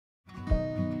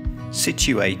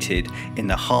Situated in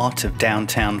the heart of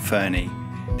downtown Fernie,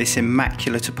 this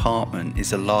immaculate apartment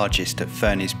is the largest of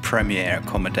Fernie's premier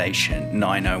accommodation,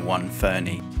 901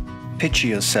 Fernie. Picture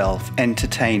yourself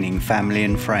entertaining family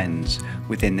and friends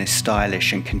within this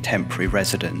stylish and contemporary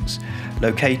residence,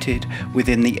 located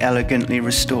within the elegantly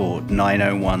restored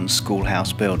 901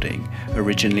 Schoolhouse building,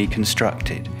 originally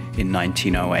constructed in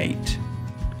 1908.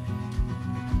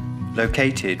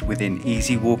 Located within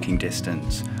easy walking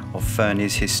distance of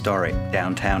Fernie's historic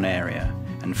downtown area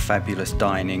and fabulous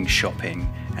dining,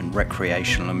 shopping and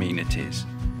recreational amenities.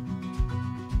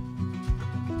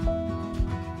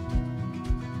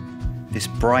 This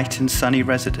bright and sunny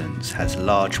residence has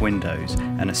large windows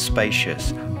and a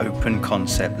spacious,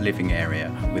 open-concept living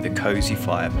area with a cosy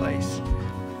fireplace.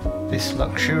 This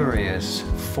luxurious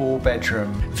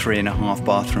 4-bedroom, 3.5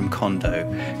 bathroom condo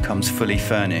comes fully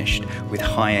furnished with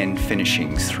high-end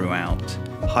finishings throughout.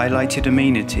 Highlighted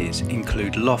amenities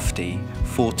include lofty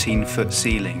 14-foot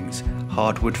ceilings,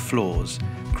 hardwood floors,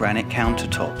 granite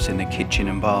countertops in the kitchen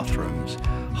and bathrooms,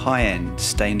 high-end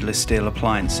stainless steel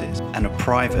appliances, and a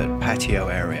private patio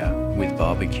area with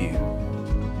barbecue.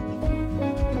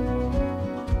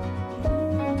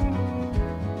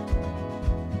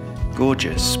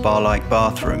 Gorgeous spa-like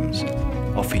bathrooms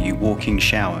offer you walk-in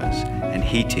showers and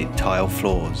heated tile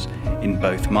floors in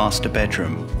both master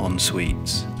bedroom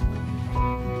ensuites.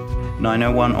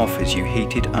 901 offers you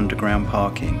heated underground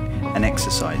parking, an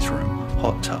exercise room,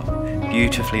 hot tub,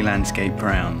 beautifully landscaped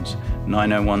grounds,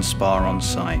 901 spa on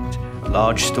site,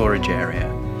 large storage area,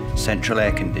 central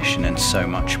air condition and so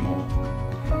much more.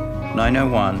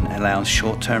 901 allows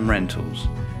short-term rentals,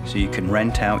 so you can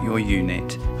rent out your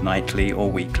unit nightly or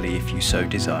weekly if you so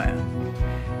desire.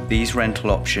 These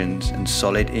rental options and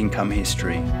solid income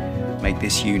history make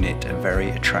this unit a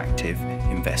very attractive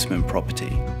investment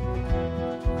property.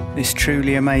 This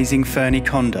truly amazing Fernie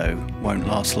condo won't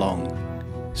last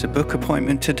long, so book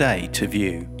appointment today to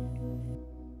view.